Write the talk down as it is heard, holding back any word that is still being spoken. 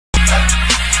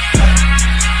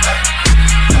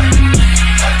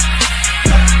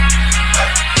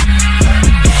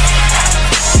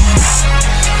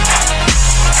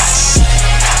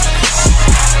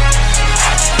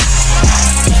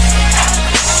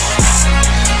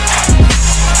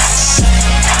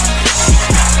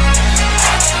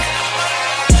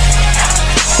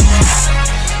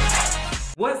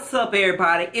up,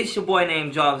 everybody? It's your boy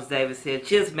named Jarvis Davis here.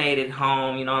 Just made it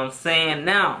home, you know what I'm saying?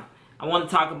 Now, I want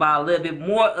to talk about a little bit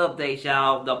more updates,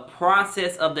 y'all. The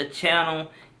process of the channel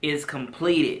is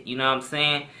completed, you know what I'm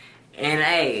saying? And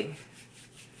hey,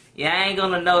 yeah, I ain't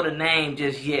gonna know the name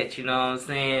just yet, you know what I'm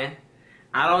saying?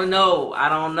 I don't know,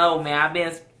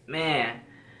 man.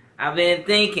 I've been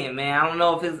thinking, man. I don't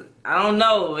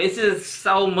know. It's just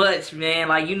so much, man.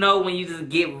 Like, you know, when you just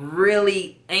get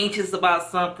really anxious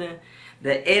about something,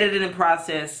 the editing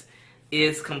process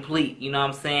is complete. You know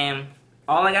what I'm saying?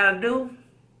 All I gotta do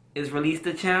is release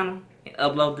the channel and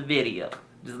upload the video.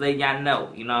 Just let y'all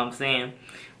know. You know what I'm saying?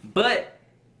 But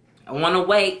I want to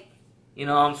wait. You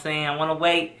know what I'm saying? I want to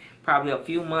wait probably a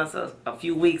few months, a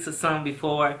few weeks or something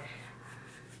before.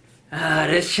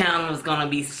 This channel is gonna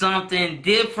be something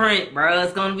different, bro.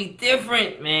 It's gonna be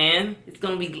different, man. It's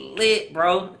gonna be lit,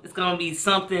 bro. It's gonna be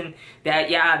something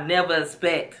that y'all never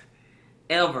expect,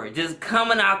 ever. Just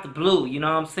coming out the blue, you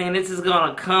know what I'm saying? This is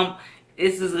gonna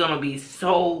be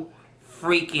so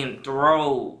freaking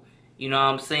throw, you know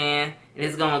what I'm saying? And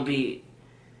it's gonna be,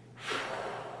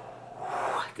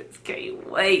 I just can't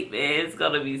wait, man. It's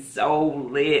gonna be so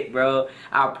lit, bro.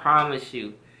 I promise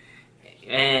you.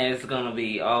 And it's gonna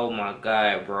be, oh my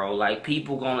god, bro, like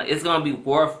it's gonna be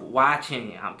worth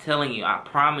watching. I'm telling you, I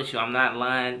promise you, I'm not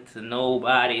lying to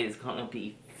nobody. It's gonna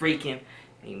be freaking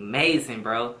amazing,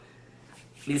 bro.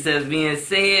 This has being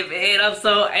said, man, I'm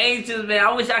so anxious, man.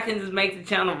 I wish I could just make the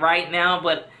channel right now,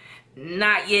 but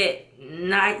not yet,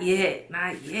 y'all.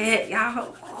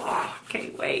 Oh,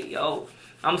 can't wait, yo.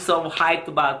 I'm so hyped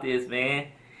about this, man.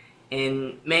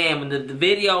 And man, when the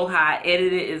video, how I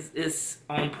edit it is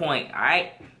on point,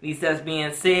 alright? These that's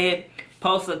being said,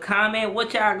 post a comment.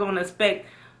 What y'all gonna expect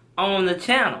on the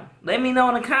channel? Let me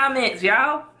know in the comments,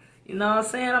 y'all. You know what I'm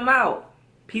saying? I'm out.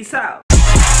 Peace out.